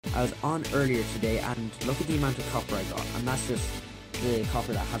I was on earlier today, and look at the amount of copper I got, and that's just the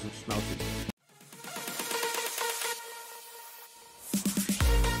copper that hasn't smelted.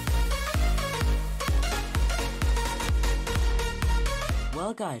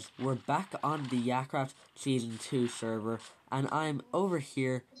 Well guys, we're back on the YaCraft Season 2 server, and I'm over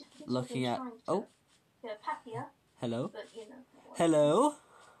here looking at... Oh! Hello? Hello?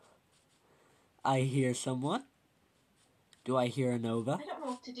 I hear someone. Do I hear a Nova? I don't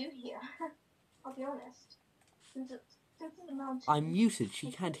know what to do here. I'll be honest. Since it's a mountain, I'm muted.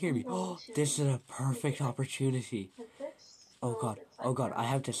 She can't hear me. Oh, this is a perfect opportunity. Oh god, I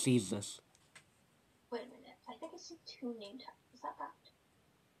have to seize this. Wait a minute. I think I see 2 name tags. Is that bad?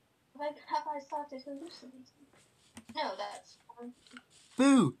 Have I started hallucinating? No, that's...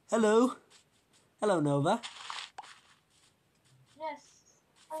 Boo! Hello! Hello, Nova. Yes.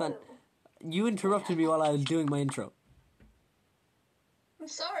 Fun. You interrupted me while I was doing my intro. I'm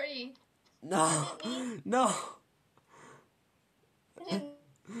sorry. No! No!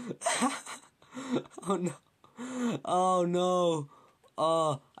 Oh no! Oh no!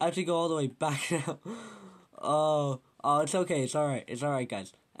 Oh, I have to go all the way back now. Oh, it's okay. It's alright. It's alright,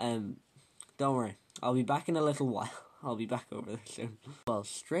 guys. Don't worry. I'll be back in a little while. I'll be back over there soon. Well,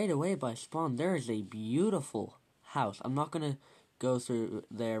 straight away by spawn, there is a beautiful house. I'm not gonna go through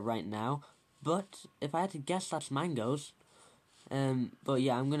there right now, but if I had to guess, that's mangoes. But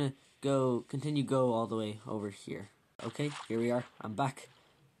yeah, I'm gonna continue all the way over here. Okay, here we are. I'm back.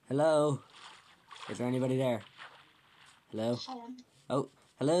 Hello? Is there anybody there? Hello? I am. Oh,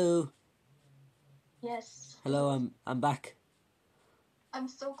 hello? Yes. Hello, I'm back. I'm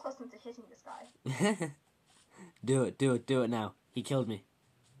so close to hitting this guy. Do it now. He killed me.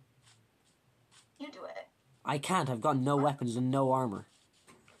 You do it. I can't, I've got no weapons and no armor.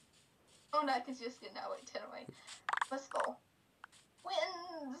 Oh no, because you're skin now. Wait, turn away. Let's go.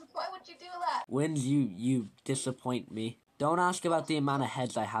 Wins! Why would you do that? Wins, you disappoint me. Don't ask about the amount of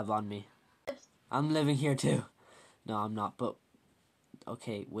heads I have on me. I'm living here too. No, I'm not, but...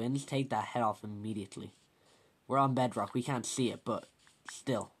 Okay, Wins, take that head off immediately. We're on bedrock, we can't see it, but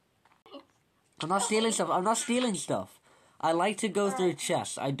still. I'm not stealing stuff. I like to go through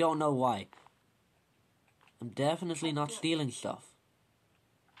chests. I don't know why. I'm definitely not stealing stuff.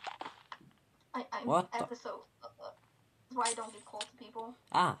 What the... Episode. That's why I don't get called to people.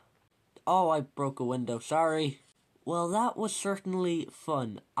 Ah. Oh, I broke a window. Sorry. Well, that was certainly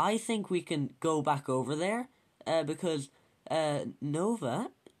fun. I think we can go back over there, because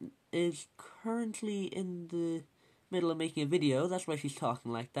Nova is currently in the middle of making a video. That's why she's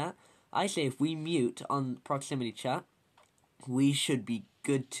talking like that. I say if we mute on proximity chat, we should be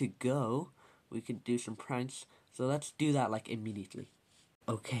good to go. We could do some pranks. So let's do that, like, immediately.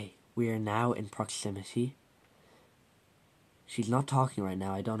 Okay, we are now in proximity. She's not talking right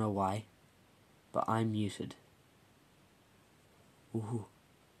now, I don't know why. But I'm muted. Ooh.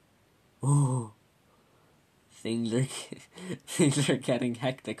 Ooh. Things are getting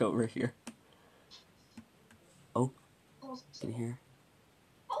hectic over here. Oh, in here.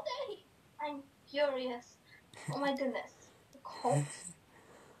 Oh, Daddy! I'm furious. Oh my goodness. The cold.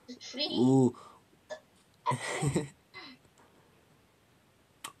 The tree. Ooh.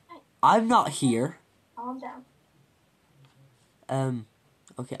 I'm not here. Calm down.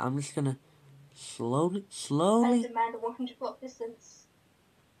 Okay, I'm just gonna slowly... I demand a 100-block distance.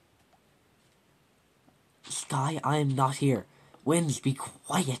 Sky, I am not here. Winds, be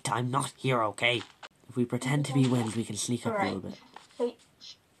quiet. I'm not here, okay? If we pretend to be Winds, we can sneak up a little bit. Hey,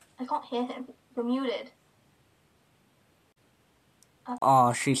 I can't hear him. You're muted.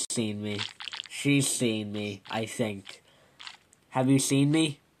 Oh, she's seen me. She's seen me, I think. Have you seen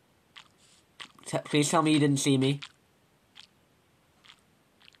me? Please tell me you didn't see me.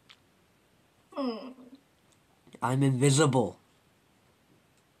 I'm invisible.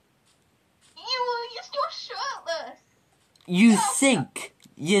 You're shirtless.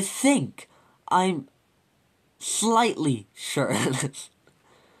 You think I'm slightly shirtless.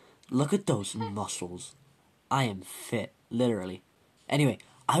 Look at those muscles. I am fit, literally. Anyway,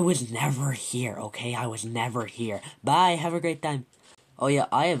 I was never here, okay? I was never here. Bye, have a great time. Oh yeah,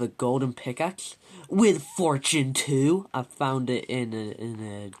 I have a golden pickaxe with fortune too. I found it in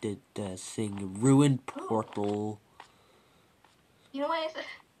a thing, ruined portal. You know what I said?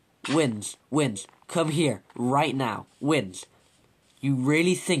 Winds, come here right now. Winds, you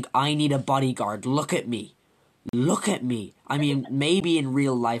really think I need a bodyguard? Look at me. Look at me. I mean, maybe in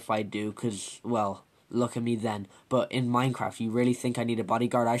real life I do, cause well, look at me then. But in Minecraft, you really think I need a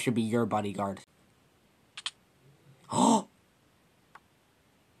bodyguard? I should be your bodyguard. Oh.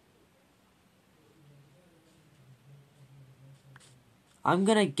 I'm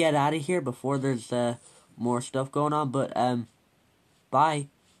gonna get out of here before there's more stuff going on, but bye.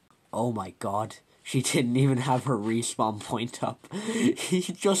 Oh my god, she didn't even have her respawn point up. He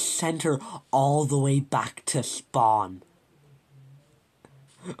just sent her all the way back to spawn.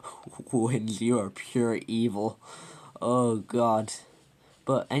 Wins, you are pure evil. Oh god.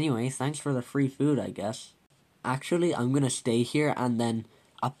 But anyway, thanks for the free food, I guess. Actually, I'm gonna stay here and then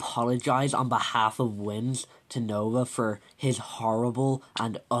apologize on behalf of Wins to Nova for his horrible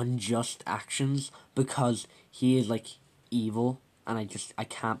and unjust actions, because he is like evil and I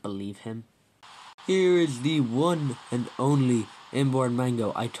can't believe him. Here is the one and only inborn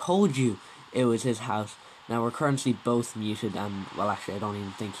Mango. I told you it was his house. Now we're currently both muted, and well, actually I don't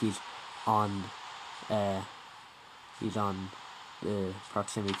even think he's on the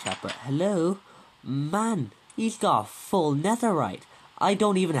proximity chat, but hello? Man, he's got full netherite. I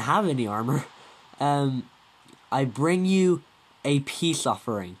don't even have any armor. I bring you a peace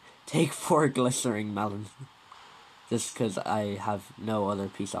offering. Take 4 glistering melons. Just because I have no other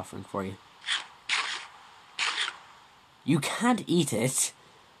peace offering for you. You can't eat it.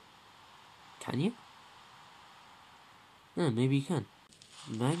 Can you? Yeah, maybe you can.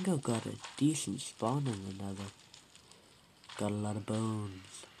 Mango got a decent spawn in the nether. Got a lot of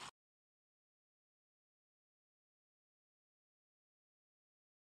bones.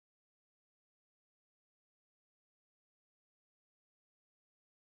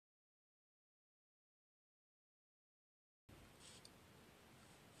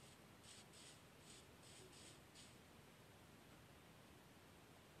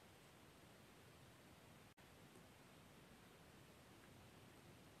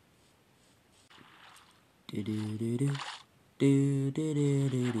 Do do do do do do do do do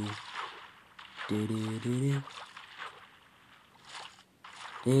do do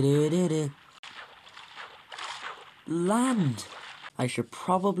do do do do. Land. I should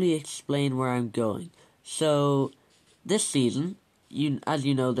probably explain where I'm going. So, this season, as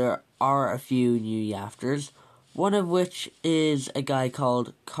you know, there are a few new yafters. One of which is a guy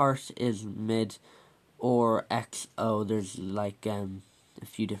called Cart is Mid, or XO. There's like a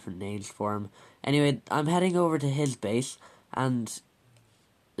few different names for him. Anyway, I'm heading over to his base, and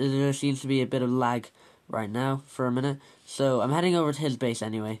there seems to be a bit of lag right now for a minute. So I'm heading over to his base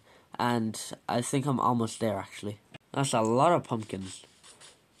anyway, and I think I'm almost there actually. That's a lot of pumpkins.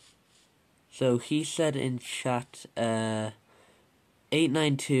 So he said in chat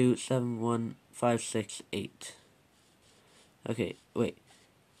 892-71568. Okay, wait.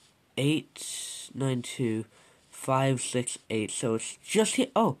 892-568. So it's just here.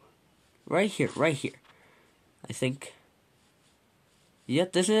 Oh, right here. I think.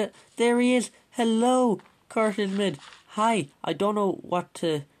 Yep, this is it. There he is. Hello, Carson Mid. Hi. I don't know what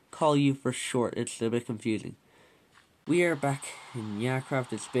to call you for short. It's a bit confusing. We are back in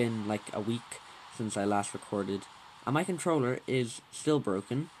YaCraft. It's been like a week since I last recorded. And my controller is still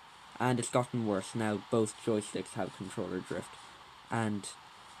broken. And it's gotten worse. Now both joysticks have controller drift. And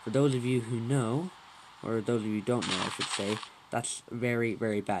for those of you who know, or those of you who don't know I should say, that's very,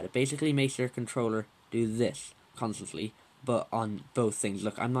 very bad. It basically makes your controller do this constantly, but on both things.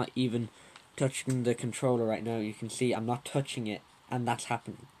 Look, I'm not even touching the controller right now. You can see I'm not touching it, and that's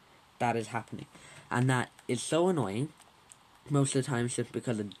happening. That is happening. And that is so annoying. Most of the time it's just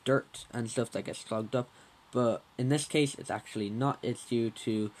because of dirt and stuff that gets clogged up. But in this case, it's actually not. It's due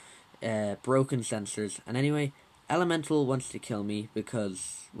to broken sensors. And anyway, Elemental wants to kill me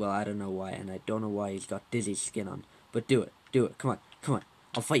because, well, I don't know why. And I don't know why he's got Dizzy's skin on. But do it. Come on.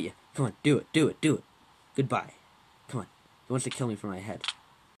 I'll fight you. Come on, do it. Goodbye. Come on. He wants to kill me for my head.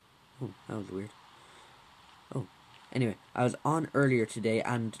 Oh, that was weird. Oh. Anyway, I was on earlier today,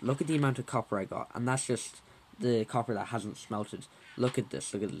 and look at the amount of copper I got. And that's just the copper that hasn't smelted. Look at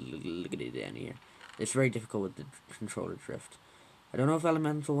this. Look at it down here. It's very difficult with the controller drift. I don't know if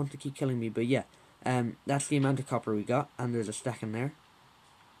Elemental wants to keep killing me, but yeah. That's the amount of copper we got, and there's a stack in there.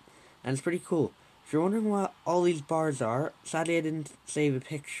 And it's pretty cool. If you're wondering what all these bars are, sadly I didn't save a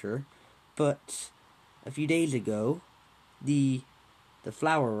picture, but a few days ago, the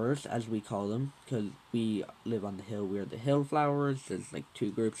flowerers, as we call them, because we live on the hill, we're the hill flowerers. There's like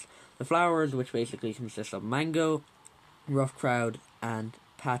 2 groups. The flowerers, which basically consist of Mango, Rough Crowd, and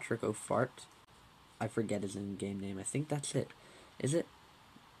Patrick O'Fart. I forget his in-game name. I think that's it. Is it?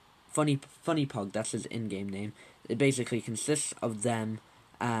 Funny Pug, that's his in-game name. It basically consists of them,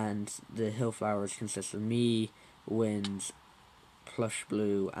 and the hill flowers consist of me, Winds, Plush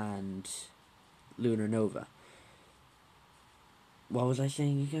Blue, and Lunar Nova. What was I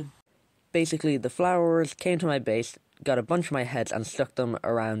saying again? Basically, the flowers came to my base, got a bunch of my heads, and stuck them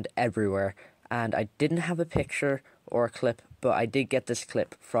around everywhere. And I didn't have a picture or a clip but I did get this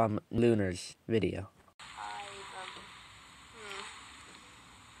clip from Lunar's video.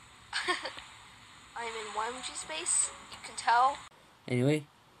 I'm in YMG space, you can tell. Anyway,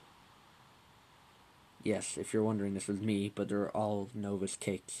 yes, if you're wondering, this was me, but they're all Nova's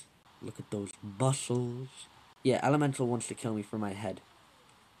cakes. Look at those bustles. Yeah, Elemental wants to kill me for my head.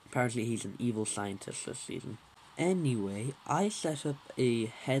 Apparently he's an evil scientist this season. Anyway, I set up a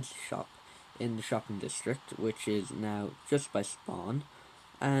head shop in the shopping district, which is now just by spawn,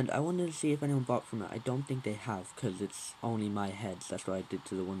 and I wanted to see if anyone bought from it. I don't think they have, because it's only my heads. That's what I did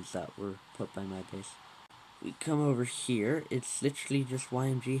to the ones that were put by my base. We come over here, it's literally just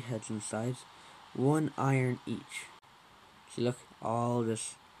YMG heads inside, 1 iron each. See, look, all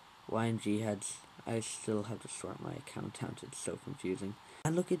this YMG heads. I still have to sort my account out, it's so confusing.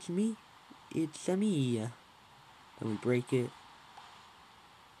 And look, it's me. It's me. Then we break it.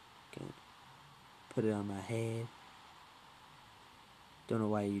 Okay. Put it on my head. Don't know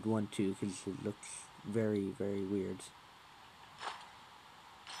why you'd want to, because it looks very, very weird.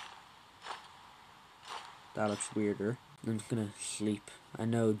 That looks weirder. I'm just gonna sleep. I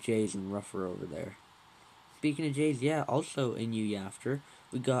know Jay's and Rough are over there. Speaking of Jay's, yeah, also a new YaFter.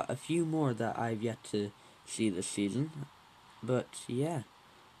 We got a few more that I've yet to see this season. But yeah,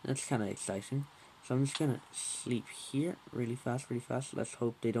 that's kind of exciting. So I'm just gonna sleep here really fast, really fast. Let's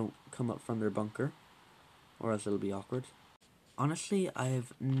hope they don't come up from their bunker, or else it'll be awkward. Honestly, I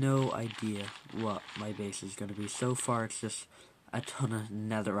have no idea what my base is gonna be. So far, it's just a ton of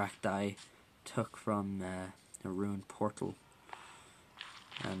netherrack that I took from a ruined portal,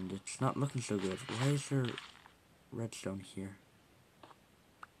 and it's not looking so good. Why is there redstone here?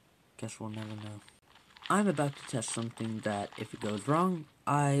 Guess we'll never know. I'm about to test something that, if it goes wrong,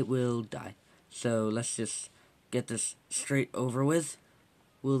 I will die. So let's just get this straight over with.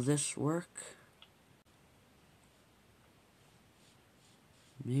 Will this work?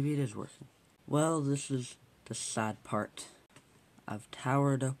 Maybe it is working. Well, this is the sad part. I've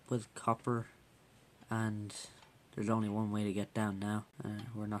towered up with copper, and there's only one way to get down now.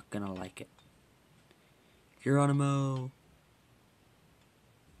 We're not gonna like it. Geronimo!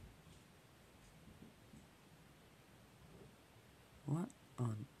 What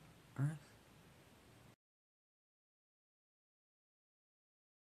on